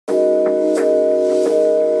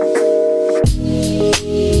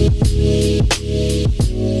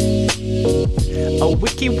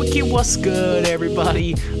Wiki, what's good,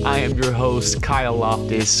 everybody? I am your host, Kyle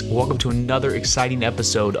Loftus. Welcome to another exciting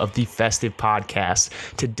episode of the Festive Podcast.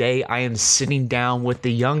 Today, I am sitting down with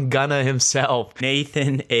the young gunner himself,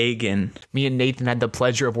 Nathan Agin. Me and Nathan had the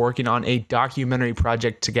pleasure of working on a documentary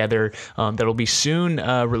project together that'll be soon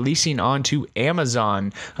releasing onto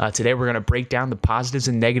Amazon. Today, we're going to break down the positives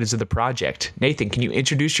and negatives of the project. Nathan, can you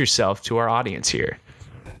introduce yourself to our audience here?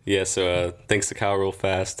 Yeah, so thanks to Kyle real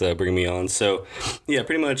fast bringing me on. So, yeah,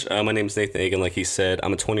 pretty much my name's Nathan Agin, like he said.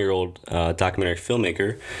 I'm a 20-year-old documentary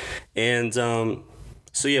filmmaker. And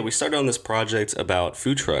so, yeah, we started on this project about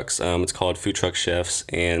food trucks. It's called Food Truck Chefs,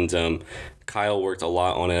 and Kyle worked a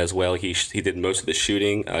lot on it as well. He did most of the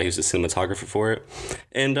shooting. He was the cinematographer for it.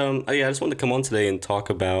 And, yeah, I just wanted to come on today and talk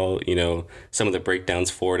about, some of the breakdowns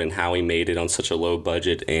for it and how we made it on such a low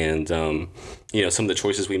budget and, some of the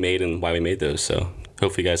choices we made and why we made those. So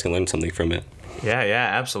hopefully you guys can learn something from it. Yeah,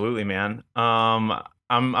 absolutely, man.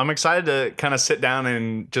 I'm excited to kind of sit down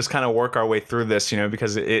and just kind of work our way through this,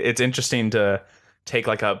 because it's interesting to take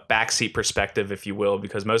like a backseat perspective, if you will,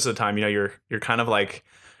 because most of the time, you're kind of like,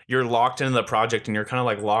 you're locked into the project and you're kind of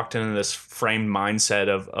like locked into this framed mindset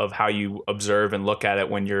of how you observe and look at it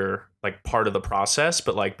when you're like part of the process,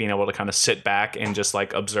 but like being able to kind of sit back and just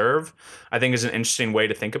like observe, I think is an interesting way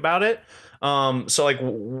to think about it. So like,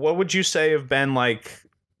 what would you say have been like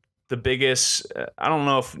the biggest, I don't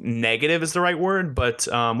know if negative is the right word, but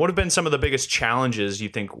what have been some of the biggest challenges you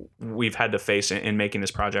think we've had to face in making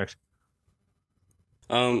this project?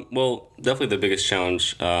 Well, definitely the biggest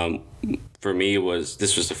challenge for me was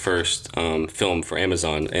this was the first film for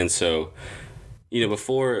Amazon. And so,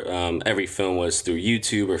 before every film was through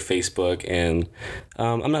YouTube or Facebook. And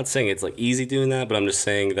I'm not saying it's like easy doing that, but I'm just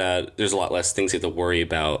saying that there's a lot less things you have to worry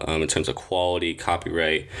about in terms of quality,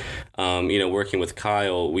 copyright. Working with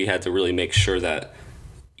Kyle, we had to really make sure that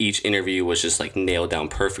each interview was just like nailed down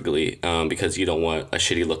perfectly because you don't want a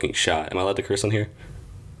shitty looking shot. Am I allowed to curse on here?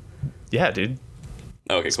 Yeah, dude.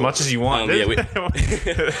 Okay, as cool. much as you want.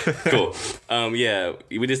 Cool.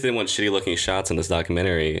 We just didn't want shitty looking shots in this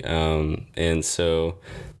documentary. And so,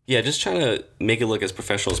 yeah, just trying to make it look as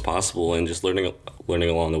professional as possible and just learning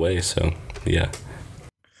along the way. So, yeah.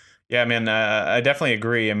 Yeah, man, I definitely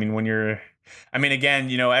agree. I mean,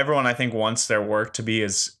 again, everyone I think wants their work to be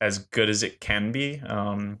as good as it can be.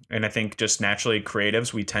 And I think just naturally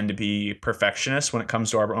creatives, we tend to be perfectionists when it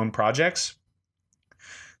comes to our own projects.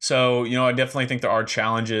 So, I definitely think there are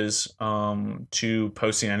challenges to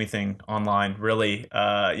posting anything online, really.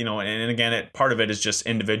 And again, part of it is just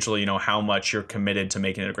individually, how much you're committed to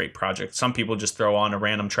making it a great project. Some people just throw on a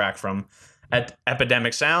random track from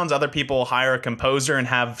Epidemic Sounds. Other people hire a composer and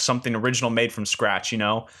have something original made from scratch,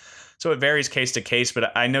 So it varies case to case.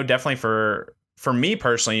 But I know definitely for me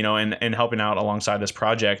personally, and helping out alongside this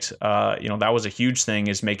project, that was a huge thing,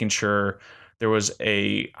 is making sure there was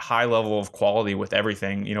a high level of quality with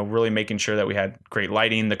everything, really making sure that we had great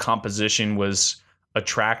lighting. The composition was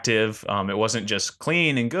attractive. It wasn't just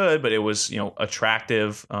clean and good, but it was,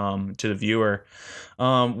 attractive to the viewer.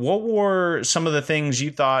 What were some of the things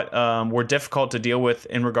you thought were difficult to deal with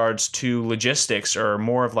in regards to logistics, or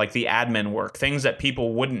more of like the admin work, things that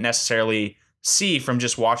people wouldn't necessarily see from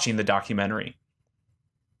just watching the documentary?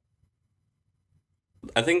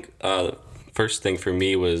 I think first thing for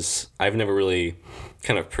me was I've never really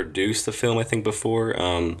kind of produced a film, I think, before.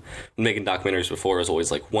 Making documentaries before was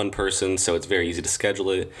always like one person, so it's very easy to schedule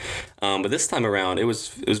it. But this time around, it was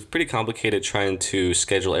pretty complicated trying to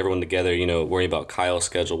schedule everyone together, worry about Kyle's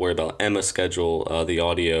schedule, worry about Emma's schedule, the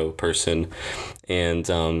audio person, and,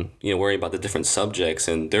 worry about the different subjects,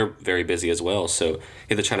 and they're very busy as well. So you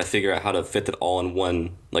have to try to figure out how to fit it all in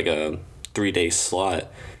one, like a 3-day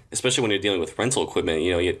slot. Especially when you're dealing with rental equipment,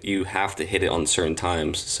 you have to hit it on certain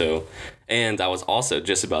times. So, and I was also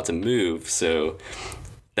just about to move, so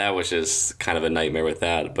that was just kind of a nightmare with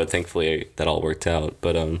that. But thankfully, that all worked out.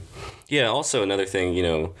 But yeah. Also, another thing,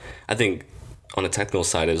 I think on the technical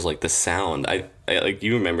side is like the sound. I like,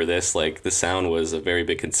 you remember this, like the sound was a very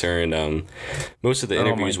big concern. Most of the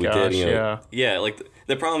interviews we did, yeah, like.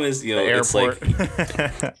 The problem is, it's like,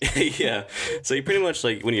 yeah. So you pretty much,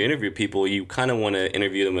 like, when you interview people, you kind of want to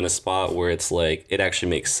interview them in a spot where it's like, it actually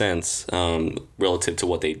makes sense relative to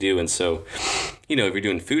what they do. And so, if you're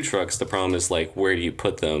doing food trucks, the problem is like, where do you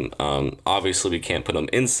put them? Obviously, we can't put them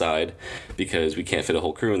inside because we can't fit a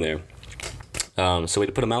whole crew in there. So we had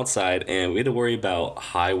to put them outside, and we had to worry about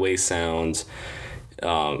highway sounds,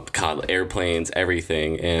 airplanes,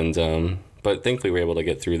 everything. And but thankfully, we were able to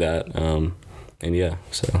get through that. And yeah,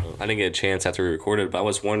 so I didn't get a chance after we recorded, but I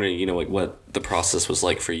was wondering, like what the process was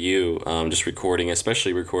like for you, just recording,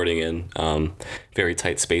 especially recording in very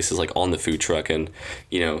tight spaces, like on the food truck. And,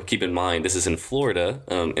 keep in mind, this is in Florida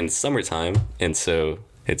in summertime. And so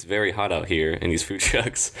it's very hot out here in these food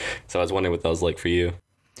trucks. So I was wondering what that was like for you.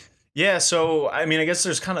 Yeah, so I mean, I guess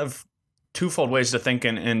there's kind of twofold ways to think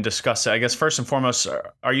and discuss it. I guess first and foremost,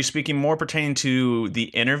 are you speaking more pertaining to the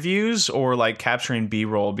interviews or like capturing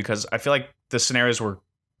B-roll? Because I feel like the scenarios were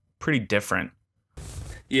pretty different.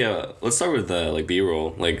 Yeah, let's start with like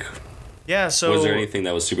B-roll. Like, yeah, so was there anything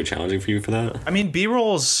that was super challenging for you for that? I mean,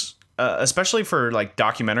 B-rolls, especially for like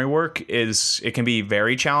documentary work, it can be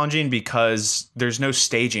very challenging because there's no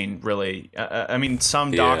staging really. I mean,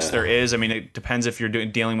 some docs there is. I mean, it depends if you're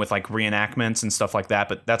dealing with like reenactments and stuff like that,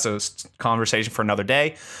 but that's a conversation for another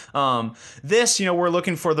day. This, we're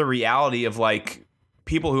looking for the reality of like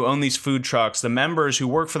people who own these food trucks, the members who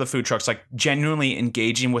work for the food trucks, like genuinely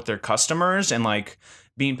engaging with their customers and like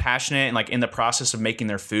being passionate and like in the process of making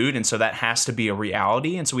their food. And so that has to be a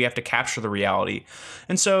reality. And so we have to capture the reality.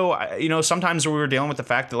 And so, sometimes we were dealing with the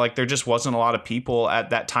fact that like there just wasn't a lot of people at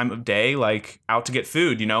that time of day, like out to get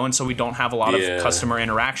food, and so we don't have a lot of customer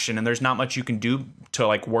interaction, and there's not much you can do to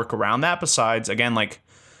like work around that besides, again, like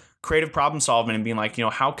creative problem solving and being like,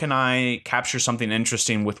 how can I capture something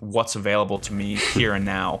interesting with what's available to me here and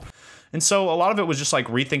now? And so a lot of it was just like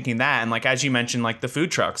rethinking that. And like, as you mentioned, like the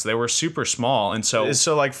food trucks, they were super small. And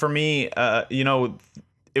so like for me,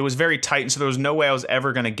 it was very tight. And so there was no way I was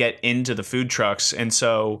ever going to get into the food trucks. And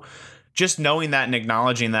so just knowing that and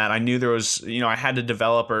acknowledging that, I knew there was, I had to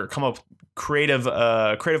develop or come up creative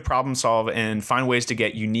problem solve and find ways to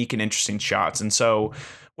get unique and interesting shots. And so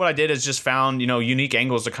what I did is just found, unique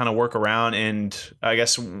angles to kind of work around. And I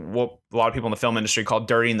guess what a lot of people in the film industry call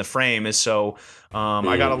dirtying the frame is so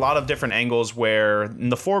I got a lot of different angles where in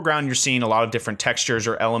the foreground, you're seeing a lot of different textures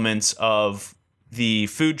or elements of the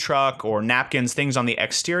food truck or napkins, things on the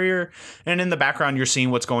exterior. And in the background, you're seeing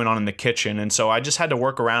what's going on in the kitchen. And so I just had to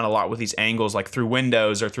work around a lot with these angles, like through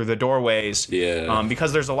windows or through the doorways. Yeah.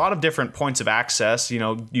 Because there's a lot of different points of access.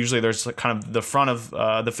 Usually there's kind of the front of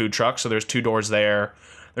the food truck. So there's two doors there.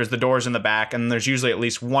 There's the doors in the back, and there's usually at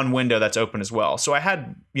least one window that's open as well. So I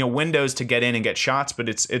had, windows to get in and get shots, but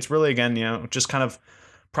it's really, again, just kind of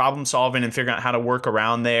problem solving and figuring out how to work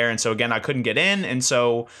around there. And so again, I couldn't get in. And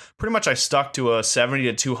so pretty much I stuck to a 70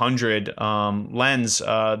 to 200 lens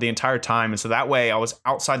the entire time. And so that way I was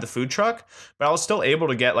outside the food truck, but I was still able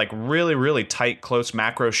to get like really, really tight, close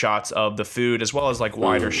macro shots of the food as well as like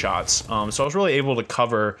wider shots. So I was really able to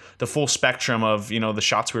cover the full spectrum of, the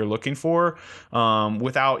shots we were looking for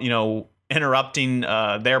without, interrupting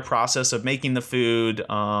their process of making the food,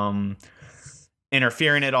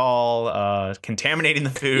 interfering at all, contaminating the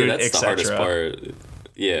food, yeah, that's the hardest part.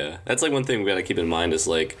 Yeah, that's like one thing we gotta keep in mind is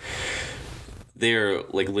like they're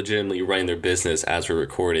like legitimately running their business as we're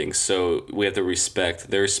recording, so we have to respect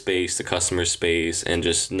their space, the customer's space, and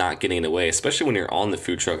just not getting in the way. Especially when you're on the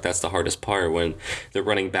food truck, that's the hardest part. When they're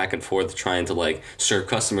running back and forth trying to like serve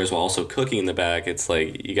customers while also cooking in the back, it's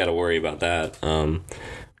like you got to worry about that.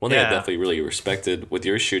 One thing I definitely really respected with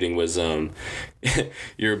your shooting was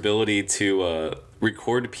your ability to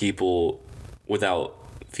record people without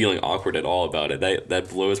feeling awkward at all about it. That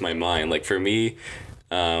blows my mind. Like for me,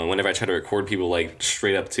 whenever I try to record people like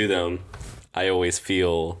straight up to them, I always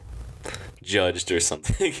feel judged or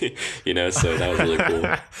something, so that was really cool.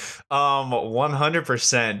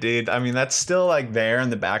 100%, dude. I mean, that's still like there in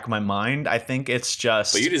the back of my mind. I think it's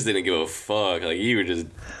just, but you just didn't give a fuck. Like you were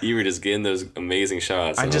just getting those amazing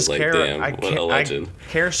shots. I just care. Damn, what a legend.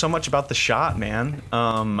 I care so much about the shot, man.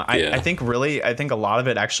 I think a lot of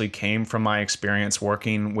it actually came from my experience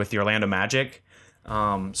working with the Orlando Magic.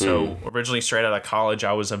 So originally straight out of college,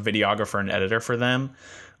 I was a videographer and editor for them.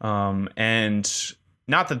 And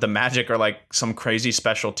not that the Magic are like some crazy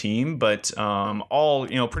special team, but all,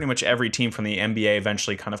 pretty much every team from the NBA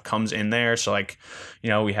eventually kind of comes in there. So like,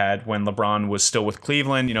 we had when LeBron was still with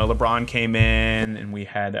Cleveland, LeBron came in, and we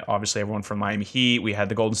had obviously everyone from Miami Heat. We had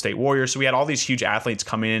the Golden State Warriors. So we had all these huge athletes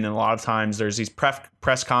come in, and a lot of times there's these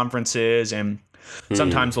press conferences, and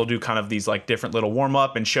sometimes they'll do kind of these like different little warm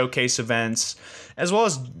up and showcase events, as well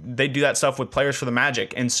as they do that stuff with players for the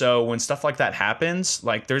Magic. And so when stuff like that happens,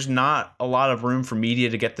 like there's not a lot of room for media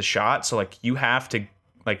to get the shot. So like you have to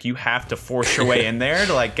force your way in there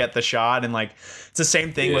to like get the shot. And like it's the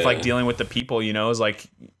same thing with like dealing with the people, is like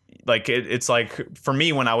like it's like for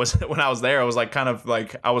me when I was when I was there, I was like kind of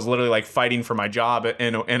like I was literally like fighting for my job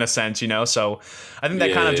in a sense, you know. So I think that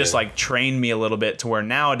Yeah, kind of yeah, just yeah. like trained me a little bit to where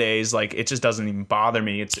nowadays like it just doesn't even bother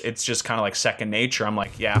me. It's just kind of like second nature. I'm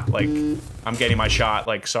like, yeah, like I'm getting my shot.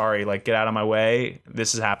 Like, sorry, like get out of my way.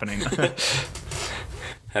 This is happening.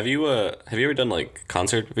 Have you ever done like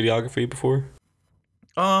concert videography before?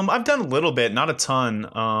 I've done a little bit, not a ton.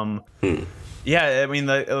 Hmm. Yeah, I mean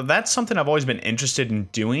that's something I've always been interested in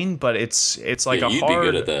doing, but it's like Yeah, a you'd be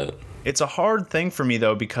good hard at that. it's a hard thing for me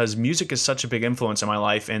though because music is such a big influence in my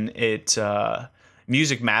life, and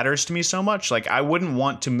music matters to me so much. Like I wouldn't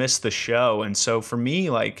want to miss the show, and so for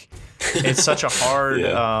me, like it's such a hard.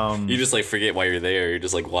 Yeah. You just like forget why you're there. You're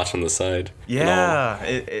just like watching the side. And all.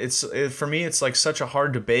 Yeah, for me, it's like such a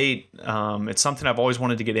hard debate. It's something I've always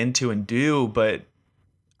wanted to get into and do, but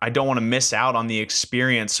I don't want to miss out on the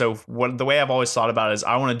experience. So the way I've always thought about it is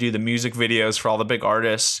I want to do the music videos for all the big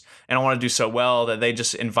artists, and I want to do so well that they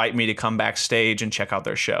just invite me to come backstage and check out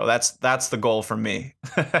their show. That's the goal for me.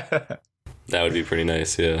 That would be pretty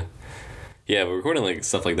nice, yeah. Yeah, but recording like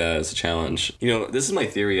stuff like that is a challenge. You know, this is my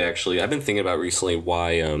theory actually. I've been thinking about recently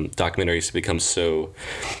why documentaries have become so,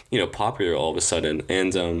 popular all of a sudden.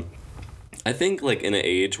 And I think like in an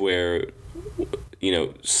age where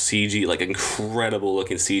CG, like incredible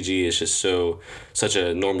looking CG is just such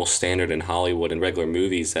a normal standard in Hollywood and regular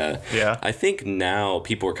movies that Yeah. I think now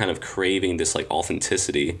people are kind of craving this like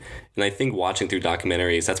authenticity. And I think watching through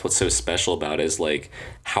documentaries, that's what's so special about it, is like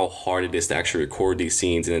how hard it is to actually record these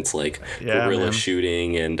scenes, and it's like Yeah, guerrilla man.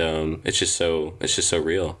 shooting, and it's just so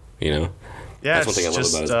real, Yeah, That's one thing I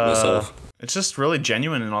love about it myself. It's just really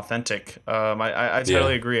genuine and authentic. I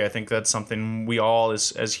totally Yeah. agree. I think that's something we all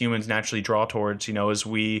as humans naturally draw towards. As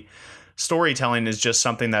we storytelling is just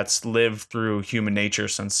something that's lived through human nature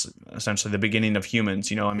since essentially the beginning of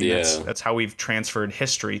humans. I mean, Yeah. that's how we've transferred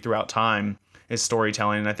history throughout time is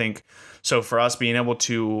storytelling. And I think so for us being able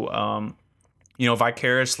to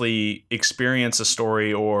vicariously experience a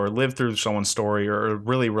story or live through someone's story or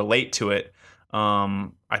really relate to it.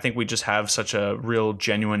 I think we just have such a real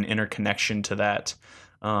genuine interconnection to that.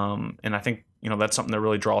 And I think, that's something that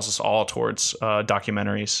really draws us all towards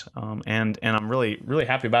documentaries. And I'm really, really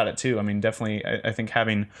happy about it too. I mean, definitely, I think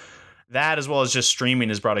having that as well as just streaming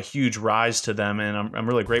has brought a huge rise to them. And I'm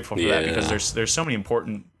really grateful for that because Yeah. there's so many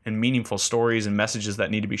important and meaningful stories and messages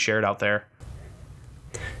that need to be shared out there.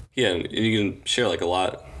 Yeah, and you can share like a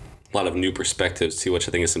lot of new perspectives too, which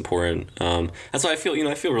I think is important. That's why I feel,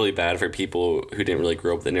 I feel really bad for people who didn't really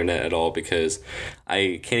grow up with the internet at all, because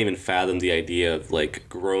I can't even fathom the idea of like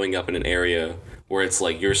growing up in an area where it's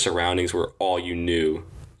like your surroundings were all you knew,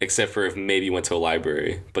 except for if maybe you went to a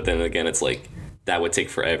library. But then again, it's like that would take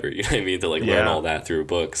forever, you know what I mean, to like learn Yeah. all that through a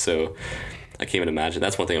book. So I can't even imagine.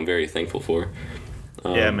 That's one thing I'm very thankful for.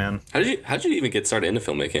 Yeah, man. How did you even get started into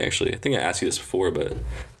filmmaking? Actually, I think I asked you this before, but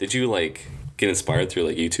did you like get inspired through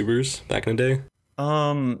like YouTubers back in the day?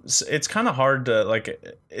 It's kind of hard to like.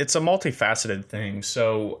 It's a multifaceted thing.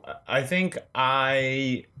 So I think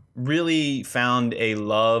I really found a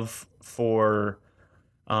love for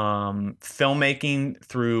filmmaking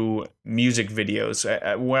through music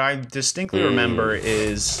videos. What I distinctly remember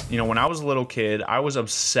is, when I was a little kid, I was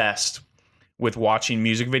obsessed with watching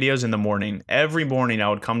music videos in the morning. Every morning I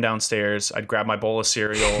would come downstairs, I'd grab my bowl of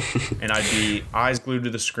cereal, and I'd be eyes glued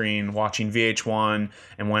to the screen watching VH1.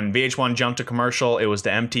 And when VH1 jumped to commercial, it was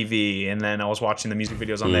to MTV. And then I was watching the music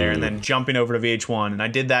videos on there and then jumping over to VH1. And I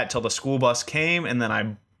did that till the school bus came, and then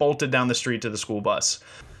I bolted down the street to the school bus.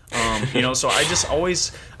 So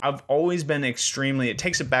I've always been extremely, it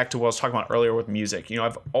takes it back to what I was talking about earlier with music.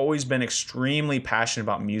 I've always been extremely passionate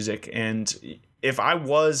about music, and if I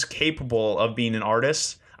was capable of being an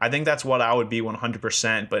artist, I think that's what I would be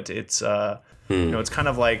 100%. But it's, it's kind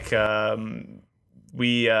of like, you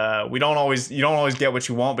don't always get what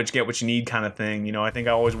you want, but you get what you need kind of thing. I think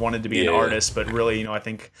I always wanted to be an artist, but really, I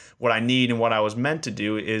think what I need and what I was meant to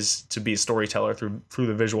do is to be a storyteller through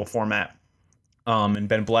the visual format. And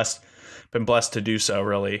been blessed to do so,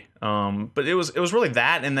 really. But it was really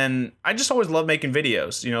that, and then I just always loved making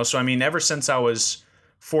videos. So I mean, ever since I was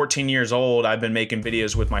 14 years old, I've been making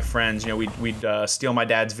videos with my friends. We'd steal my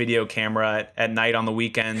dad's video camera at night on the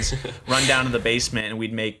weekends, run down to the basement, and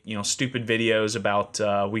we'd make stupid videos about.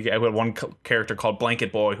 I had one character called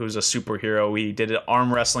Blanket Boy, who's a superhero. We did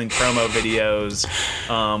arm wrestling promo videos.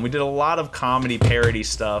 We did a lot of comedy parody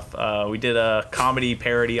stuff. We did a comedy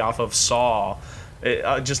parody off of Saw.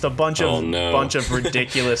 Just a bunch Oh of no.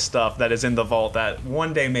 ridiculous stuff that is in the vault that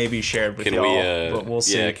one day may be shared with Can y'all, we but we'll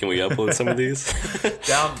see. yeah, can we upload some of these?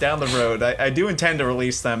 Down the road, I do intend to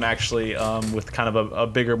release them actually, with kind of a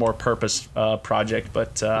bigger, more purpose project,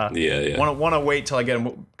 but Yeah, yeah. want to wait till I get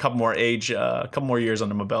a couple more couple more years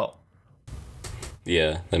under my belt.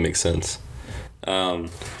 Yeah, that makes sense.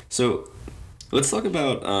 So let's talk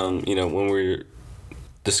about when we're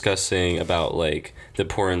discussing about like the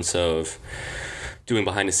importance of doing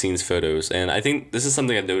behind the scenes photos, and I think this is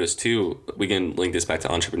something I've noticed too. We can link this back to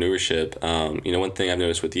entrepreneurship. One thing I've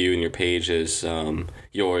noticed with you and your page is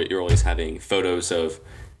you're always having photos of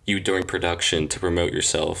you during production to promote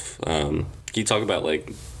yourself. Can you talk about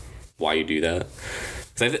like why you do that?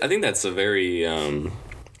 Because I think that's a very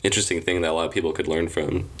interesting thing that a lot of people could learn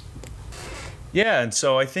from. Yeah, and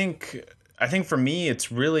so I think for me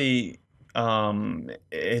it's really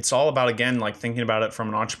it's all about, again, like thinking about it from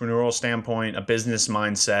an entrepreneurial standpoint, a business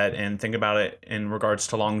mindset, and think about it in regards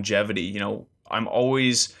to longevity. I'm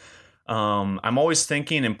always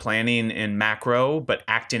thinking and planning in macro, but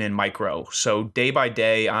acting in micro. So day by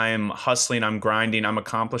day, I'm hustling, I'm grinding, I'm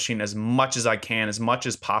accomplishing as much as I can, as much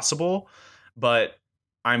as possible, but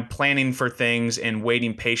I'm planning for things and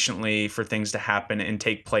waiting patiently for things to happen and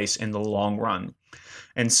take place in the long run.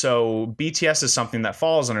 And so BTS is something that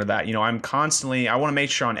falls under that. I want to make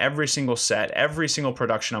sure on every single set, every single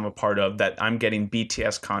production I'm a part of, that I'm getting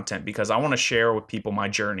BTS content, because I want to share with people my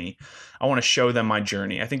journey. I want to show them my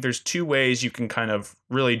journey. I think there's two ways you can kind of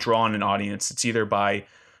really draw in an audience. It's either by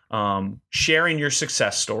sharing your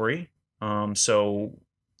success story. So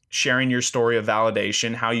sharing your story of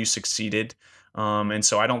validation, how you succeeded. And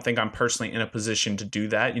so I don't think I'm personally in a position to do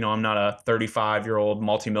that. I'm not a 35-year-old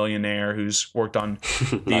multimillionaire who's worked on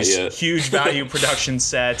these huge value production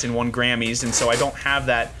sets and won Grammys. And so I don't have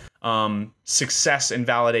that success and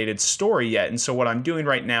validated story yet. And so what I'm doing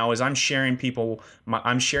right now is I'm sharing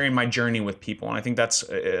my journey with people. And I think that's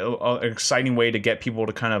an exciting way to get people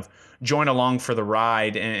to kind of join along for the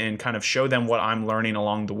ride and kind of show them what I'm learning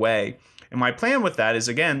along the way. And my plan with that is,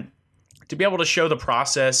 again, to be able to show the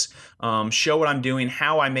process, show what I'm doing,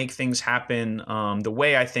 how I make things happen, the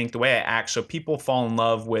way I think, the way I act, so people fall in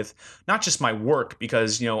love with not just my work,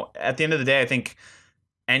 because, at the end of the day, I think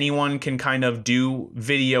anyone can kind of do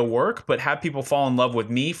video work, but have people fall in love with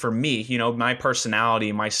me for me, my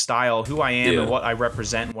personality, my style, who I am, and what I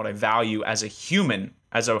represent and what I value as a human.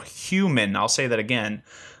 I'll say that again.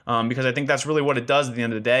 Because I think that's really what it does at the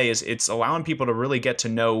end of the day, is it's allowing people to really get to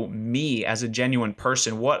know me as a genuine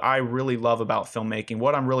person, what I really love about filmmaking,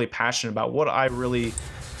 what I'm really passionate about, what I really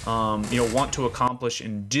want to accomplish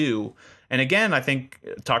and do. And again, I think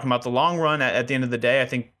talking about the long run, at the end of the day, I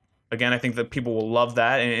think that people will love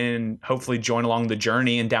that and hopefully join along the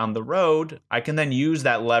journey. And down the road, I can then use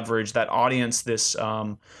that leverage, that audience, this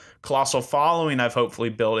colossal following I've hopefully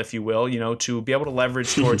built, if you will, to be able to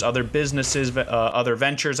leverage towards other businesses, other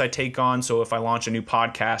ventures I take on. So if I launch a new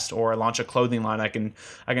podcast or I launch a clothing line, I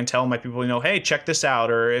can tell my people, hey, check this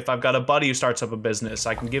out. Or if I've got a buddy who starts up a business,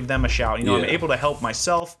 I can give them a shout. I'm able to help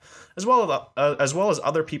myself as well as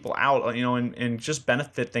other people out, and just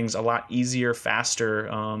benefit things a lot easier, faster.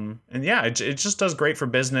 And yeah, it just does great for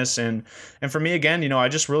business. And for me, again, I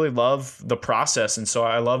just really love the process. And so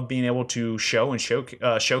I love being able to show and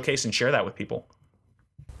showcase and share that with people.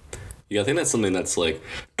 Yeah, I think that's something that's like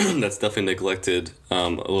that's definitely neglected a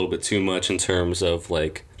little bit too much in terms of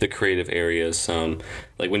like the creative areas.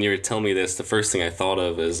 Like when you were telling me this, the first thing I thought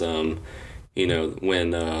of is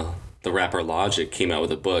when the rapper Logic came out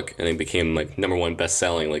with a book and it became like #1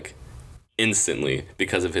 best-selling like instantly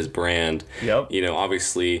because of his brand. Yep.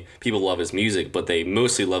 Obviously people love his music, but they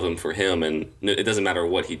mostly love him for him, and it doesn't matter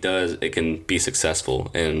what he does, it can be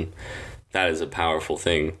successful, and that is a powerful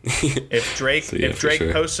thing. If Drake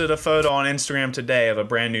sure. posted a photo on Instagram today of a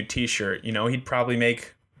brand new T-shirt, he'd probably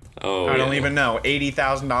make I don't even know,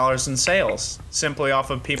 $80,000 in sales simply off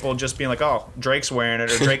of people just being like, oh, Drake's wearing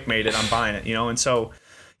it or Drake made it, I'm buying it, And so,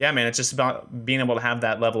 yeah, man, it's just about being able to have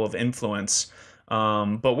that level of influence.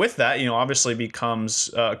 But with that, obviously comes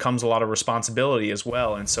a lot of responsibility as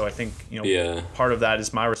well. And so I think, part of that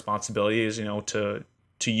is my responsibility is, to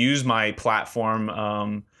use my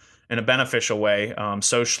platform in a beneficial way,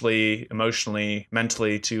 socially, emotionally,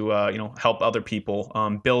 mentally, to help other people,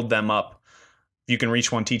 build them up. If you can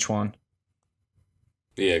reach one, teach one.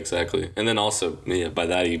 Yeah, exactly. And then also, by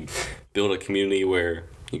that you build a community where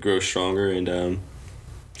you grow stronger, and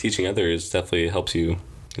teaching others definitely helps you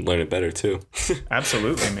learn it better too.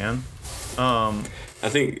 Absolutely, man. I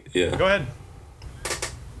think, yeah. Go ahead.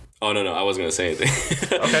 Oh no, I wasn't gonna say anything.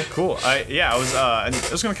 Okay, cool. I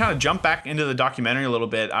was gonna kind of jump back into the documentary a little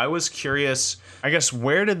bit. I was curious, I guess,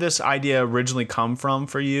 where did this idea originally come from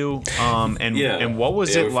for you? And what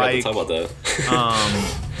was it we forgot to like? talk about that.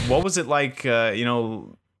 What was it like?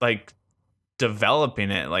 Like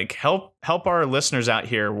developing it. Like help our listeners out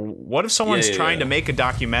here. What if someone's trying to make a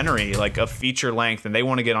documentary, like a feature length, and they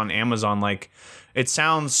want to get on Amazon? Like, it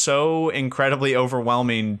sounds so incredibly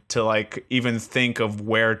overwhelming to like even think of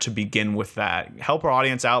where to begin with that. Help our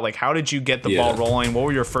audience out. Like, how did you get the ball rolling? What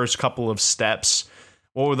were your first couple of steps?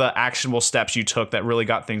 What were the actionable steps you took that really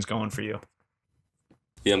got things going for you?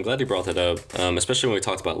 Yeah, I'm glad you brought that up, especially when we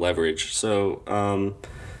talked about leverage. So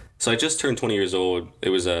I just turned 20 years old. It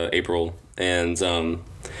was April, and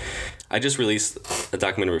I just released a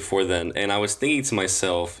documentary before then, and I was thinking to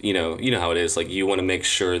myself, you know how it is. Like, you want to make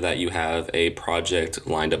sure that you have a project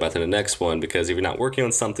lined up after the next one, because if you're not working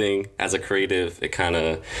on something as a creative, it kind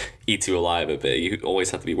of eats you alive a bit. You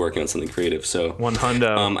always have to be working on something creative. So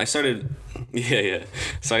I started,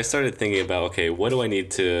 So I started thinking about, okay, what do I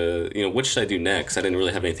need to, what should I do next? I didn't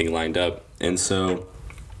really have anything lined up, and so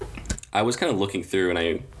I was kind of looking through, and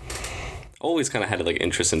I always kind of had like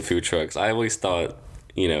interest in food trucks. I always thought,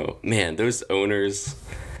 man, those owners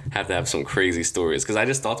have to have some crazy stories, because I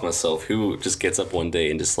just thought to myself, who just gets up one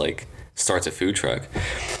day and just like starts a food truck?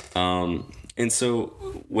 And so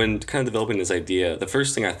when kind of developing this idea, the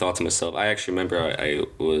first thing I thought to myself, I actually remember I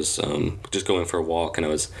was just going for a walk, and I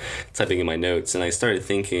was typing in my notes, and I started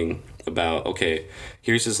thinking about, okay,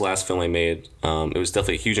 here's this last film I made. It was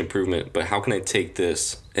definitely a huge improvement, but how can I take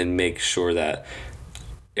this and make sure that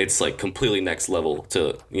it's like completely next level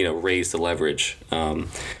to, raise the leverage. And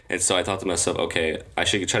so I thought to myself, okay, I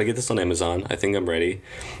should try to get this on Amazon. I think I'm ready.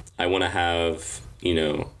 I want to have, a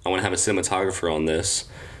cinematographer on this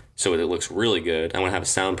so it looks really good. I want to have a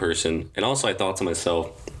sound person. And also I thought to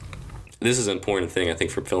myself, this is an important thing, I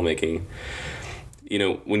think, for filmmaking.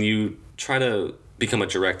 When you try to become a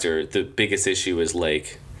director, the biggest issue is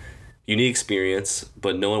like, you need experience,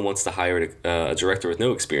 but no one wants to hire a director with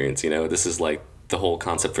no experience. This is like the whole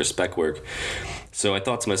concept for spec work. So I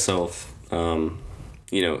thought to myself,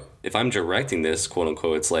 if I'm directing this, quote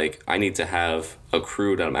unquote, it's like I need to have a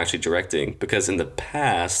crew that I'm actually directing, because in the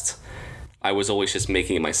past I was always just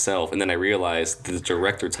making it myself, and then I realized the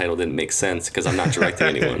director title didn't make sense because I'm not directing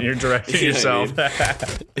anyone. You're directing yourself.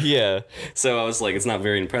 Yeah. So I was like, it's not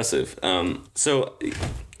very impressive. Once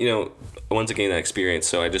I gained that experience,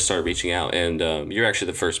 so I just started reaching out, and you're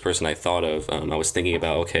actually the first person I thought of. I was thinking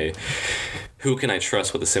about, okay, who can I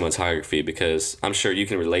trust with the cinematography? Because I'm sure you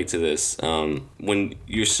can relate to this. When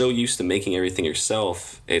you're so used to making everything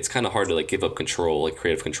yourself, it's kind of hard to like give up control, like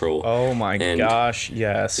creative control. Oh my gosh,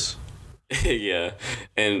 yes. Yeah,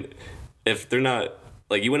 and if they're not,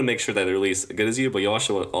 like, you want to make sure that they're at least as good as you, but you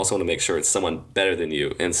also want to make sure it's someone better than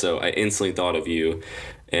you. And so I instantly thought of you,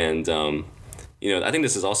 and I think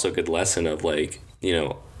this is also a good lesson of like,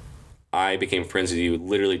 I became friends with you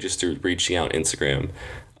literally just through reaching out on Instagram.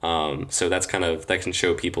 So that can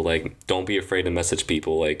show people, like, don't be afraid to message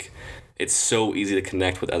people. Like, it's so easy to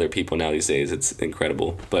connect with other people now these days. It's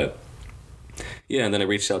incredible. But yeah, and then I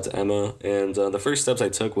reached out to Emma, and the first steps I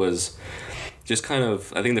took was just I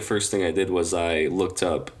think the first thing I did was I looked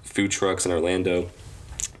up food trucks in Orlando,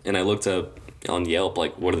 and I looked up on Yelp,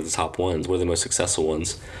 like, what are the top ones? What are the most successful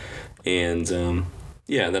ones? And then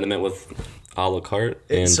I met with a la carte.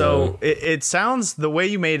 And so it sounds, the way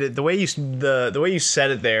you made it, the way you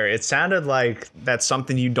said it there, it sounded like that's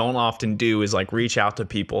something you don't often do, is like reach out to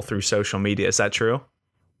people through social media. Is that true?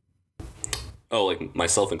 Oh, like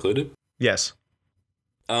myself included? Yes.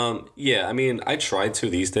 Yeah, I mean, I try to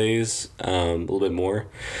these days, a little bit more,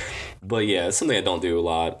 but yeah, it's something I don't do a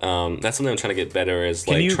lot. That's something I'm trying to get better, is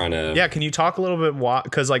like can you talk a little bit,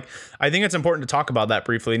 because like, I think it's important to talk about that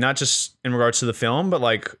briefly, not just in regards to the film, but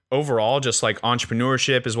like overall, just like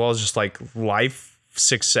entrepreneurship, as well as just like life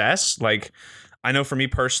success. Like, I know for me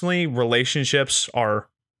personally, relationships are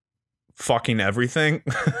fucking everything.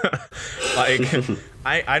 Like,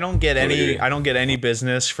 I don't get any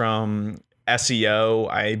business from SEO.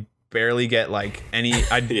 I barely get like any,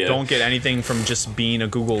 don't get anything from just being a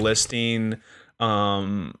Google listing.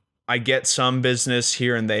 I get some business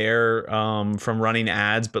here and there from running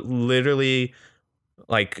ads, but literally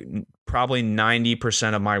like probably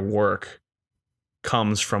 90% of my work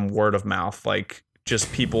comes from word of mouth. Like,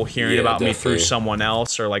 just people hearing about me through someone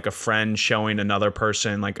else, or like a friend showing another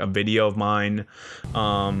person like a video of mine.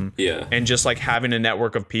 And just like having a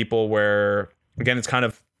network of people where, again, it's kind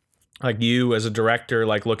of like you as a director,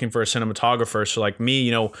 like looking for a cinematographer. So like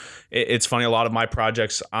me, it's funny, a lot of my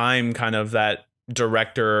projects, I'm kind of that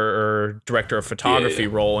director of Yeah, photography yeah.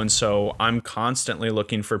 role, and so I'm constantly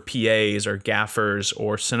looking for PAs or gaffers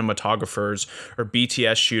or cinematographers or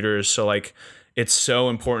BTS shooters. So like it's so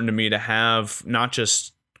important to me to have not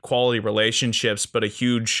just quality relationships but a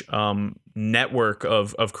huge network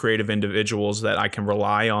of creative individuals that I can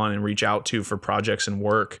rely on and reach out to for projects and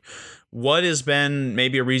work. What has been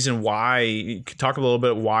maybe a reason why you could talk a little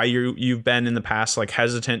bit why you've been in the past like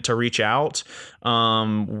hesitant to reach out,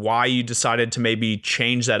 why you decided to maybe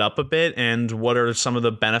change that up a bit, and what are some of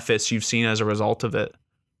the benefits you've seen as a result of it?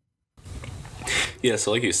 Yeah,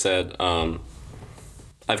 so like you said,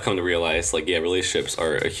 I've come to realize like yeah, relationships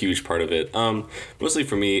are a huge part of it. Mostly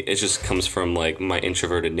for me, it just comes from like my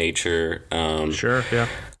introverted nature. Sure, yeah.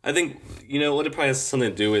 I think what it probably has something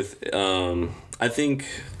to do with. I think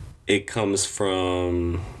it comes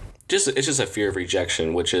from it's just a fear of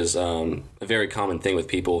rejection, which is a very common thing with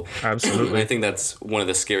people. Absolutely. I think that's one of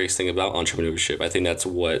the scariest thing about entrepreneurship. I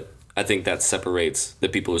think that separates the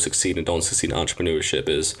people who succeed and don't succeed in entrepreneurship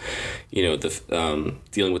is, the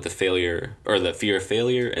dealing with the failure or the fear of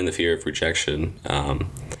failure and the fear of rejection.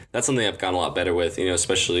 That's something I've gotten a lot better with.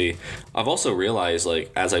 Especially I've also realized like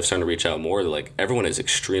as I've started to reach out more, like everyone is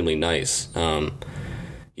extremely nice.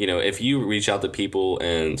 If you reach out to people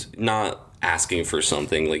and not asking for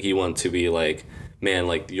something, like you want to be like, man,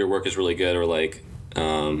 like your work is really good, or like,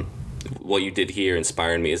 what you did here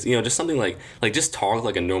inspired me is, just something like just talk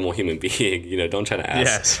like a normal human being, don't try to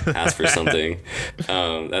ask, Yes. ask for something.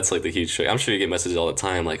 That's like the huge trick. I'm sure you get messages all the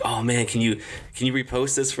time like, oh man, can you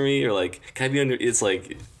repost this for me? Or like, can I be under, it's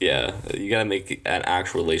like, yeah, you gotta make an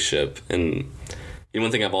actual relationship. And one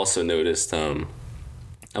thing I've also noticed,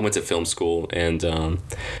 I went to film school, and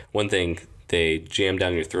one thing they jam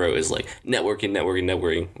down your throat is like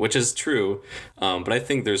networking, which is true. But I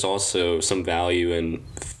think there's also some value in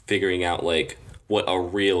figuring out like what a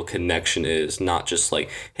real connection is, not just like,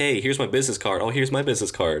 hey, here's my business card. Oh, here's my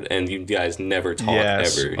business card, and you guys never talk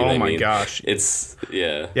Yes. ever. You know Oh what I my mean? gosh. It's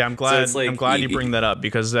yeah. Yeah, I'm So glad. it's like I'm glad you bring that up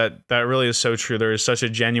because that really is so true. There is such a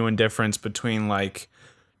genuine difference between like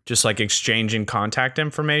just like exchanging contact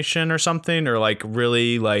information or something, or like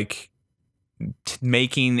really like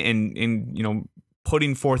making and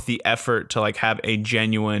putting forth the effort to like have a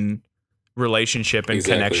genuine relationship and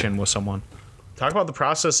Exactly. connection with someone. Talk about the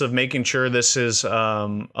process of making sure this is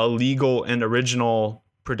a legal and original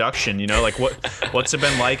production. Like what's it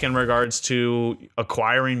been like in regards to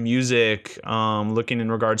acquiring music, looking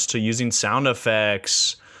in regards to using sound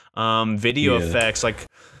effects, video Yeah. effects, like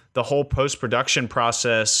the whole post-production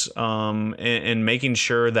process, and making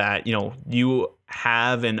sure that you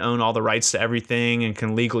have and own all the rights to everything and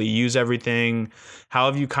can legally use everything. How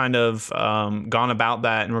have you kind of gone about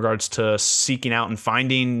that in regards to seeking out and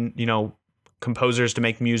finding composers to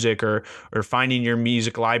make music, or finding your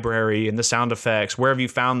music library and the sound effects? Where have you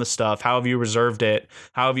found the stuff? How have you reserved it?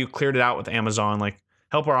 How have you cleared it out with Amazon? Like,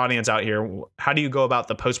 help our audience out here. How do you go about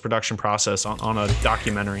the post-production process on a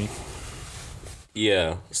documentary?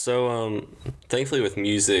 Yeah. So, thankfully with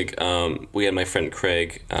music, we had my friend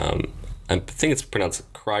Craig. I think it's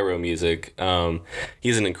pronounced Cryro Music.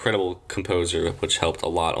 He's an incredible composer, which helped a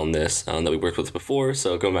lot on this, that we worked with before.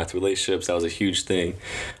 So going back to relationships, that was a huge thing.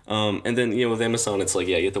 And then, with Amazon, it's like,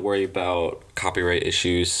 yeah, you have to worry about copyright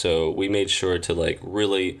issues. So we made sure to like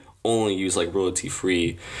really only use like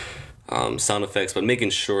royalty-free sound effects, but making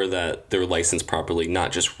sure that they're licensed properly,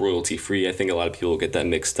 not just royalty free. I think a lot of people get that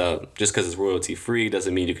mixed up. Just because it's royalty free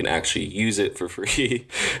doesn't mean you can actually use it for free.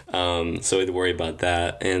 So we had to worry about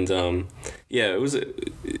that. And yeah, it was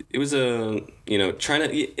a trying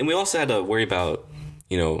to, and we also had to worry about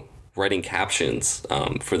writing captions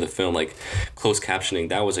for the film, like closed captioning.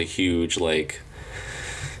 That was a huge like.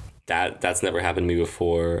 That's never happened to me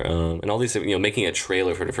before, and all these making a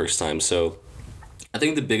trailer for the first time. So I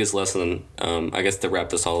think the biggest lesson, I guess to wrap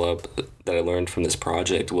this all up, that I learned from this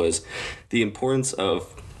project was the importance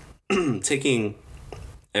of taking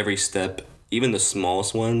every step, even the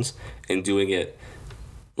smallest ones, and doing it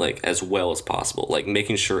like as well as possible, like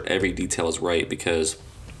making sure every detail is right, because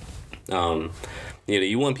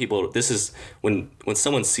you want people, this is when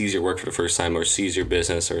someone sees your work for the first time or sees your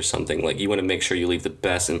business or something, like you want to make sure you leave the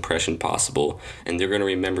best impression possible, and they're going to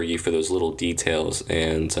remember you for those little details.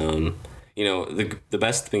 And the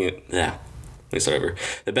best thing, let me start over.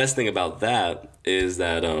 The best thing about that is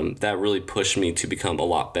that that really pushed me to become a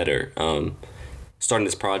lot better. Starting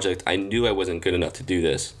this project, I knew I wasn't good enough to do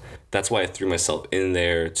this. That's why I threw myself in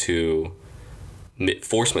there to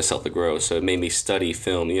force myself to grow. So it made me study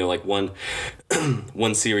film. Like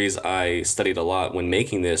one series I studied a lot when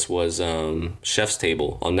making this was Chef's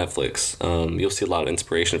Table on Netflix. You'll see a lot of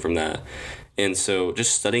inspiration from that. And so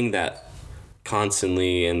just studying that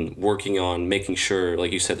constantly and working on making sure,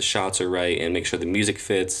 like you said, the shots are right and make sure the music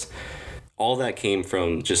fits. All that came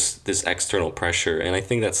from just this external pressure, and I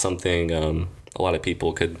think that's something a lot of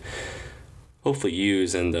people could hopefully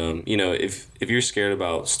use. And if you're scared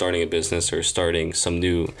about starting a business or starting some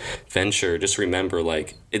new venture, just remember,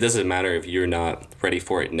 like, it doesn't matter if you're not ready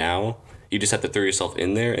for it now. You just have to throw yourself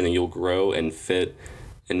in there, and then you'll grow and fit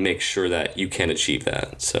and make sure that you can achieve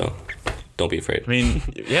that. So don't be afraid. I mean,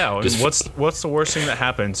 yeah. What's the worst thing that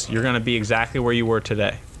happens? You're gonna be exactly where you were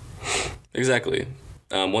today. Exactly.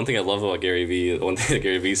 One thing I love about Gary Vee, one thing that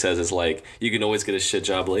Gary Vee says is, like, you can always get a shit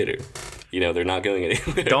job later. They're not going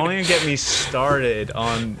anywhere. Don't even get me started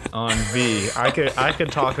on V. I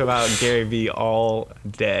could talk about Gary Vee all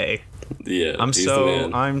day. Yeah, I'm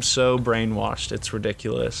so brainwashed. It's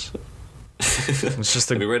ridiculous. It's just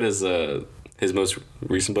Have you read his most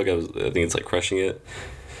recent book? I think it's like Crushing It.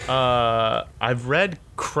 I've read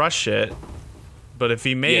Crush It. But if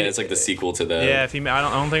he made, it's like the sequel to that. Yeah, if he, I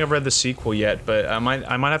don't think I've read the sequel yet, but I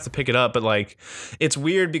might have to pick it up. But like, it's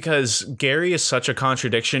weird because Gary is such a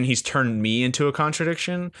contradiction. He's turned me into a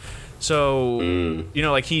contradiction. So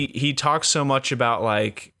like he talks so much about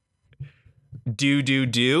like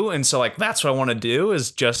do, and so like that's what I want to do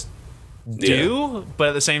is just do. Yeah. But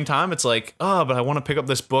at the same time, it's like, oh, but I want to pick up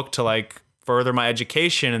this book to like further my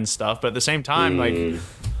education and stuff. But at the same time, like.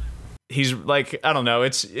 He's like, I don't know.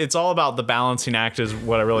 It's all about the balancing act is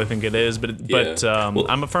what I really think it is. But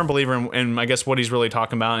I'm a firm believer in I guess what he's really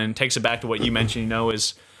talking about, and it takes it back to what you mentioned.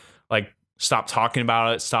 Is like stop talking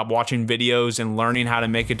about it, stop watching videos, and learning how to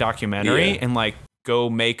make a documentary, and like go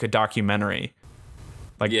make a documentary.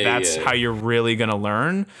 Like that's how you're really gonna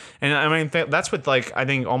learn. And I mean that's with like I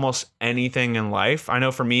think almost anything in life. I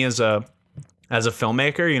know for me as a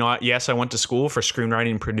filmmaker, yes, I went to school for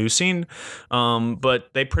screenwriting and producing, but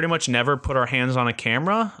they pretty much never put our hands on a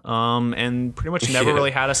camera, and pretty much never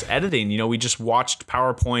really had us editing. We just watched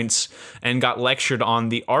PowerPoints and got lectured on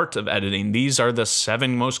the art of editing. These are the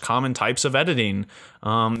 7 most common types of editing.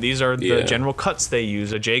 These are the general cuts they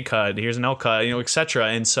use, a J cut, here's an L cut,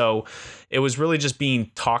 etc. And so it was really just being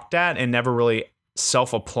talked at and never really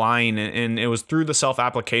self-applying, and it was through the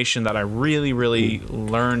self-application that I really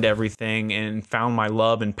learned everything and found my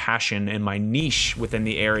love and passion and my niche within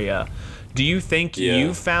the area. Do you think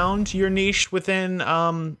you found your niche within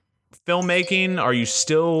filmmaking? Are you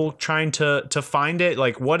still trying to find it?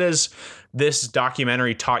 Like, what has this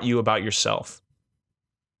documentary taught you about yourself?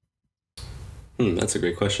 That's a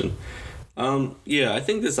great question. I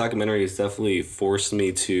think this documentary has definitely forced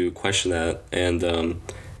me to question that, and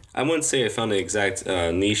I wouldn't say I found an exact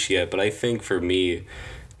niche yet, but I think for me,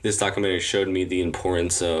 this documentary showed me the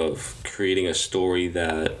importance of creating a story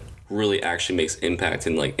that really actually makes impact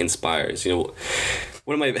and like inspires. One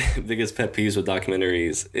of my biggest pet peeves with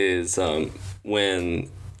documentaries is when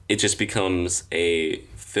it just becomes a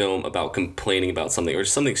film about complaining about something or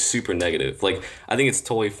something super negative. Like, I think it's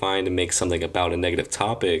totally fine to make something about a negative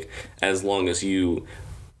topic as long as you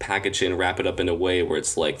package it and wrap it up in a way where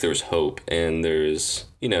it's like there's hope and there's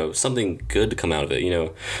something good to come out of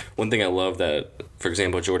it. One thing I love that, for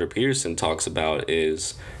example, Jordan Peterson talks about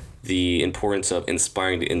is the importance of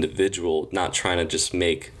inspiring the individual, not trying to just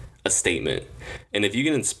make a statement. And if you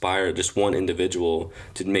can inspire just one individual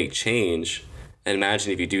to make change, and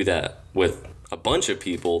imagine if you do that with a bunch of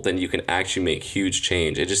people, then you can actually make huge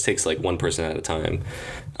change. It just takes like one person at a time.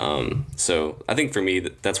 So I think for me,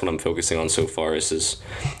 that's what I'm focusing on so far, is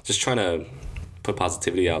just trying to put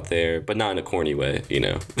positivity out there, but not in a corny way,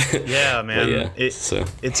 Yeah, man.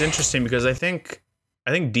 It's interesting because I think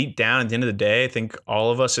deep down at the end of the day, I think all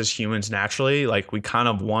of us as humans naturally, like, we kind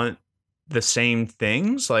of want the same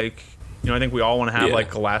things. Like, I think we all want to have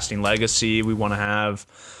like a lasting legacy. We want to have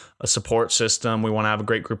a support system. We want to have a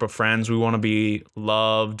great group of friends. We want to be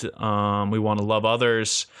loved. We want to love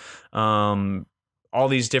others. All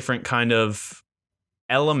these different kind of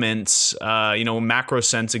elements, macro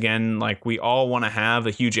sense again, like we all want to have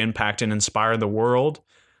a huge impact and inspire the world,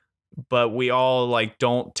 but we all like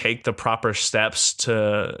don't take the proper steps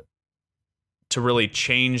to really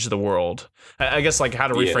change the world. I guess like how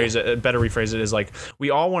to rephrase it, better rephrase it is like,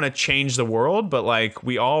 we all want to change the world, but like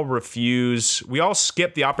we all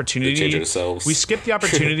skip the opportunity. Change ourselves. We skip the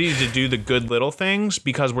opportunity to do the good little things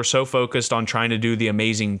because we're so focused on trying to do the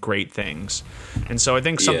amazing, great things. And so I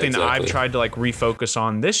think something that I've tried to like refocus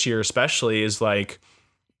on this year, especially, is like,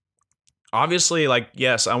 obviously, like,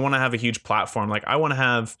 yes, I want to have a huge platform. Like, I want to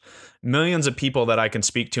have millions of people that I can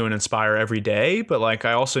speak to and inspire every day. But like,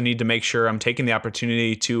 I also need to make sure I'm taking the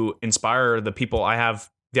opportunity to inspire the people I have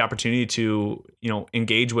the opportunity to,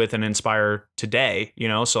 engage with and inspire today,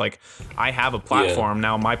 so like I have a Yeah. platform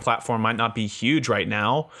now. My platform might not be huge right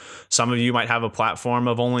now. Some of you might have a platform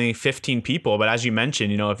of only 15 people, but as you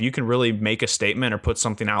mentioned, if you can really make a statement or put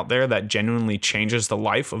something out there that genuinely changes the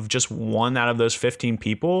life of just one out of those 15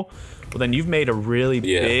 people, well, then you've made a really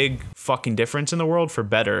Yeah. big fucking difference in the world for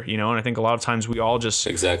better, and I think a lot of times we all just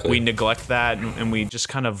Exactly. we neglect that, and we just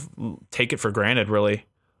kind of take it for granted, really.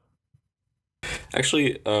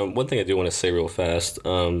 Actually, one thing I do want to say real fast,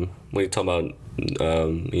 when you talk about,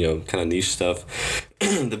 kind of niche stuff,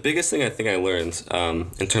 the biggest thing I think I learned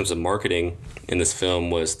in terms of marketing in this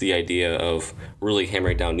film was the idea of really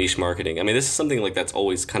hammering down niche marketing. I mean, this is something like that's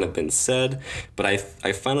always kind of been said, but I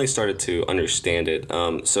finally started to understand it.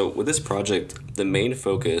 So with this project, the main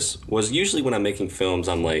focus was usually when I'm making films,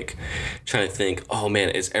 I'm like trying to think, oh man,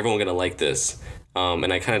 is everyone gonna like this?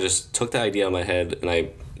 And I kind of just took the idea in my head and I,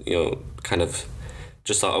 kind of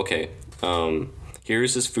just thought, okay,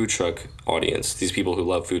 here's this food truck audience, these people who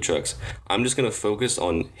love food trucks. I'm just gonna focus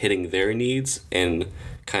on hitting their needs and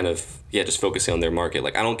kind of, yeah, just focusing on their market.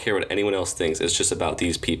 Like, I don't care what anyone else thinks. It's just about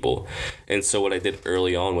these people. And so what I did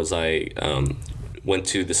early on was I went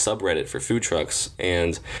to the subreddit for food trucks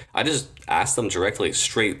and I just asked them directly,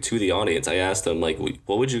 straight to the audience. I asked them, like,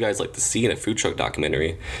 what would you guys like to see in a food truck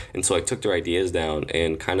documentary? And so I took their ideas down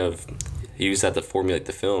and kind of use that to formulate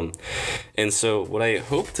the film. And so what I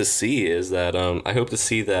hope to see is that I hope to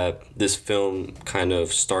see that this film kind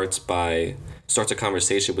of starts a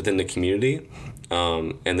conversation within the community,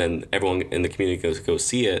 and then everyone in the community goes go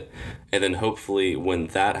see it, and then hopefully when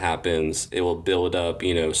that happens, it will build up,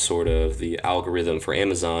 sort of the algorithm for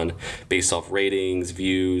Amazon based off ratings,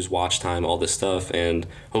 views, watch time, all this stuff, and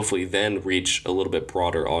hopefully then reach a little bit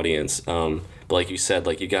broader audience. But like you said,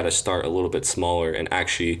 like you got to start a little bit smaller and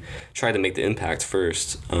actually try to make the impact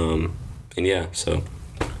first. And yeah, so.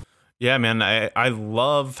 Yeah, man, I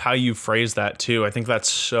love how you phrase that too. I think that's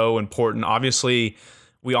so important. Obviously,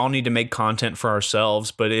 we all need to make content for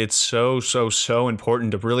ourselves, but it's so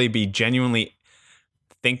important to really be genuinely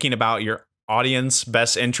thinking about your audience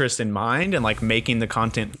best interest in mind and like making the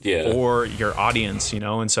content Yeah. for your audience,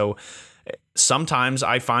 and so sometimes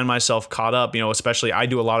I find myself caught up, especially I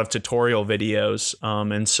do a lot of tutorial videos.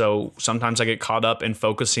 And so sometimes I get caught up in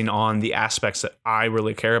focusing on the aspects that I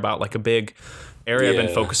really care about. Like a big area I've been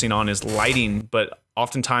Yeah. focusing on is lighting. But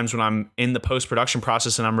oftentimes when I'm in the post-production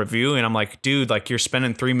process and I'm reviewing, I'm like, dude, like you're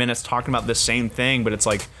spending 3 minutes talking about the same thing, but it's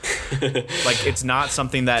like it's not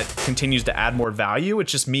something that continues to add more value.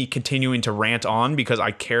 It's just me continuing to rant on because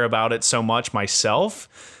I care about it so much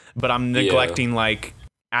myself, but I'm neglecting like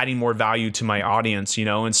adding more value to my audience,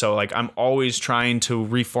 and so like I'm always trying to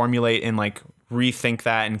reformulate and like rethink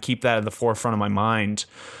that and keep that at the forefront of my mind.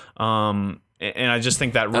 And I just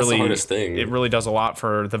think that That's the really hardest thing. it really does a lot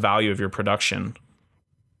for the value of your production.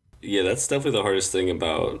 Yeah, that's definitely the hardest thing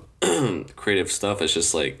about creative stuff. It's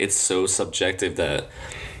just like it's so subjective that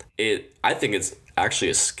I think it's actually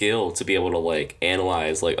a skill to be able to like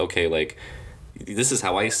analyze like, okay, like this is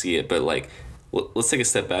how I see it, but like let's take a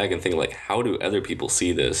step back and think like, how do other people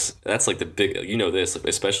see this? That's like the big, this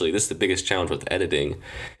especially, this is the biggest challenge with editing.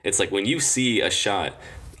 It's like when you see a shot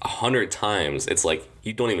 100 times, it's like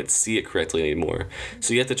you don't even see it correctly anymore.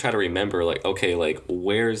 So you have to try to remember like, okay, like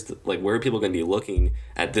where are people going to be looking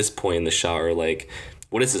at this point in the shot, or like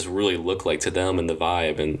what does this really look like to them and the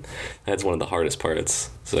vibe? And that's one of the hardest parts.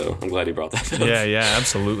 So I'm glad you brought that up. Yeah,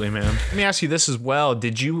 absolutely, man. Let me ask you this as well.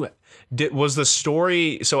 Was the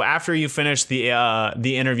story, so after you finished the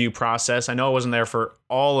interview process, I know I wasn't there for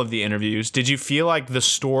all of the interviews, did you feel like the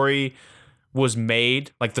story was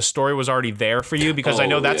made, like the story was already there for you? Because I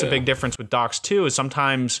know that's a big difference with docs too, is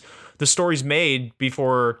sometimes the story's made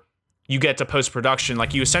before you get to post-production.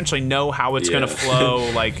 Like you essentially know how it's going to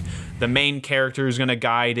flow, like the main character is going to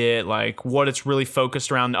guide it, like what it's really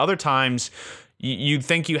focused around. Other times you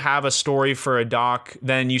think you have a story for a doc,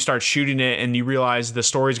 then you start shooting it and you realize the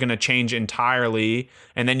story's going to change entirely,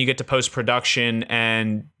 and then you get to post-production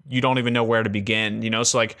and you don't even know where to begin,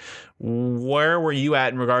 So like, where were you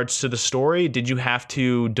at in regards to the story? Did you have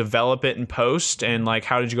to develop it in post, and like,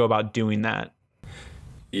 how did you go about doing that?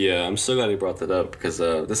 Yeah, I'm so glad you brought that up because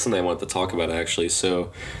this is something I wanted to talk about actually.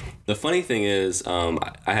 So the funny thing is, I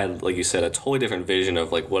had, like you said, a totally different vision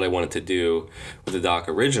of like what I wanted to do with the doc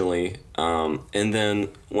originally. And then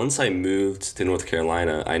once I moved to North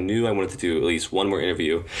Carolina, I knew I wanted to do at least one more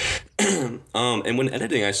interview. And when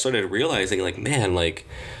editing, I started realizing like, man, like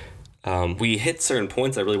we hit certain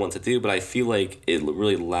points I really want to do, but I feel like it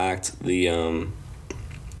really lacked the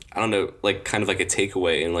I don't know, like kind of like a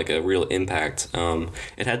takeaway and like a real impact.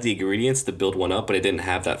 It had the ingredients to build one up, but it didn't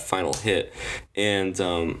have that final hit. And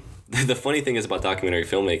the funny thing is about documentary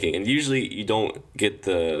filmmaking, and usually you don't get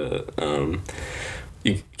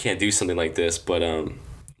you can't do something like this, but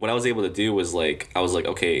what I was able to do was like, I was like,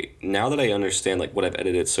 okay, now that I understand like what I've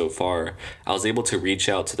edited so far, I was able to reach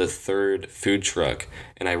out to the third food truck,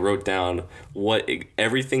 and I wrote down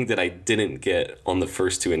everything that I didn't get on the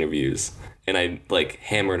first two interviews, and I like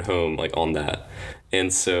hammered home like on that.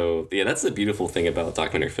 And so, yeah, that's the beautiful thing about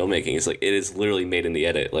documentary filmmaking is like it is literally made in the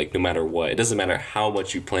edit, like no matter what. It doesn't matter how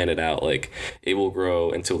much you plan it out, like it will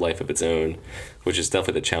grow into a life of its own, which is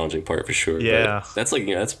definitely the challenging part for sure. Yeah. But that's like,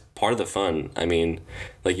 that's part of the fun. I mean,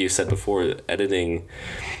 like you said before, editing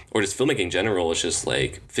or just filmmaking in general is just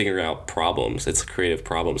like figuring out problems. It's creative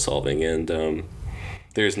problem solving. And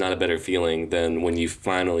there's not a better feeling than when you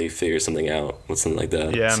finally figure something out with something like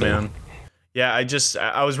that. Yeah, man. Yeah, I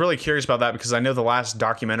was really curious about that because I know the last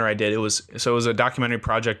documentary I did, it was a documentary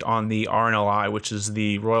project on the RNLI, which is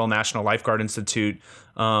the Royal National Lifeguard Institute,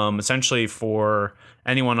 essentially for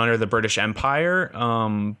anyone under the British Empire.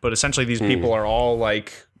 But essentially these people are all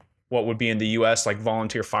like what would be in the US like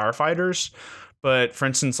volunteer firefighters. But for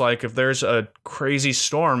instance, like if there's a crazy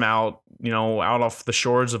storm out off the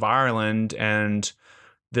shores of Ireland and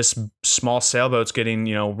this small sailboat's getting,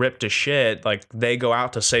 ripped to shit, like they go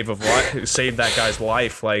out to save that guy's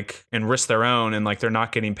life, like, and risk their own, and like they're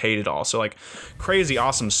not getting paid at all. So like crazy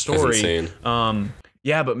awesome story. That's insane.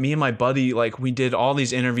 Yeah, but me and my buddy, like we did all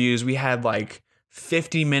these interviews. We had like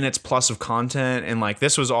 50 minutes plus of content, and like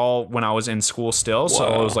this was all when I was in school still. So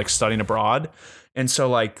I was like studying abroad. And so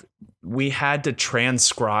like we had to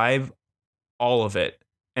transcribe all of it.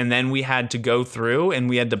 And then we had to go through and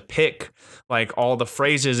we had to pick like all the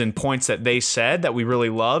phrases and points that they said that we really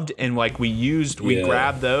loved. And like we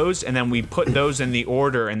grabbed those and then we put those in the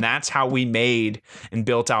order. And that's how we made and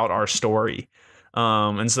built out our story.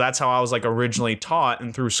 And so that's how I was like originally taught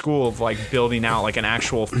and through school of like building out like an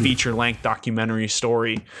actual feature length documentary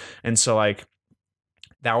story. And so like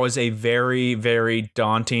that was a very, very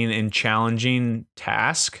daunting and challenging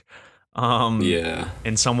task.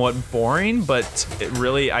 And somewhat boring, but it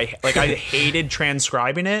really, I hated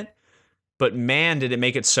transcribing it, but man, did it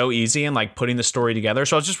make it so easy and like putting the story together.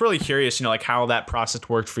 So I was just really curious, like how that process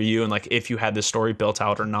worked for you and like if you had this story built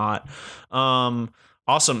out or not.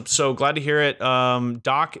 Awesome. So glad to hear it.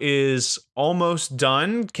 Doc is almost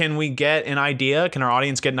done. Can we get an idea? Can our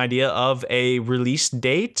audience get an idea of a release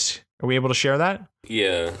date? Are we able to share that?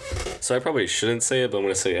 Yeah. So I probably shouldn't say it, but I'm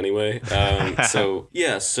going to say it anyway.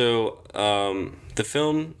 The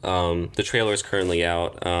film, the trailer is currently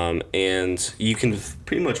out, and you can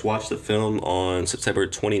pretty much watch the film on September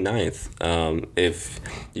 29th. If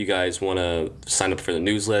you guys want to sign up for the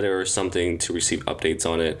newsletter or something to receive updates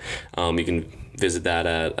on it, you can visit that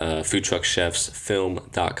at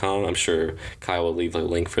foodtruckchefsfilm.com. I'm sure Kyle will leave a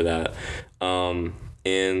link for that.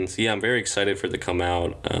 And yeah, I'm very excited for it to come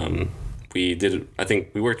out. I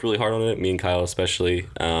think we worked really hard on it, me and Kyle especially.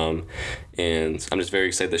 And I'm just very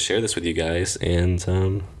excited to share this with you guys and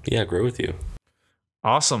grow with you.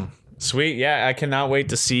 Awesome. Sweet. Yeah, I cannot wait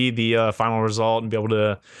to see the final result and be able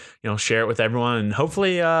to, share it with everyone and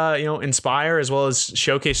hopefully, inspire as well as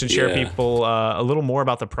showcase and share people a little more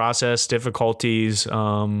about the process, difficulties,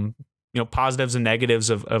 positives and negatives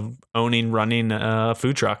of running a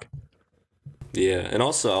food truck. Yeah, and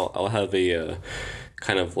also I'll have a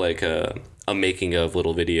kind of like a making of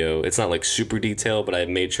little video. It's not like super detailed, but I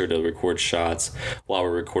made sure to record shots while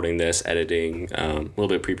we're recording this, editing, a little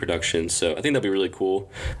bit of pre-production. So I think that'd be really cool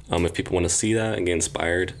if people want to see that and get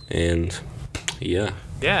inspired. And yeah.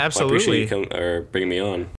 Yeah, absolutely. Well, I appreciate you bringing me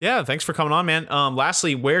on. Yeah, thanks for coming on, man.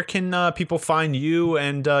 Lastly, where can people find you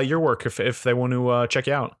and your work if they want to check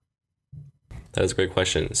you out? That is a great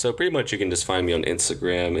question. So pretty much you can just find me on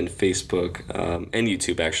Instagram and Facebook and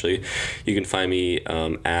YouTube, actually. You can find me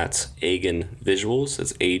at Agin Visuals.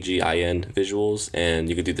 It's Agin Visuals. And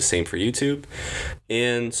you can do the same for YouTube.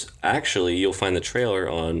 And actually, you'll find the trailer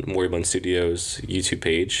on Moribund Studios' YouTube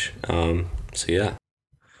page. So yeah.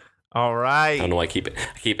 All right. I don't know why I keep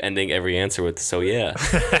ending every answer with so yeah.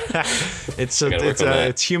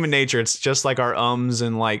 It's human nature. It's just like our ums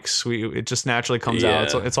and like sweet. It just naturally comes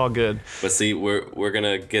out. It's all good. But see, we're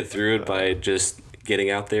gonna get through it by just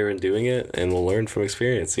getting out there and doing it, and we'll learn from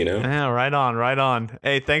experience. Yeah, right on.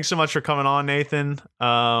 Hey, thanks so much for coming on, Nathan.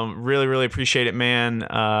 Really, really appreciate it, man.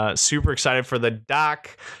 Super excited for the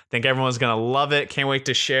doc. Think everyone's gonna love it. Can't wait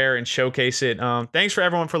to share and showcase it. Thanks for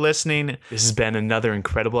everyone for listening. This has been another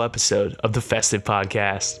incredible episode of the Festive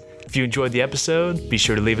Podcast. If you enjoyed the episode, be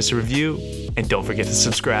sure to leave us a review and don't forget to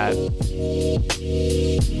subscribe.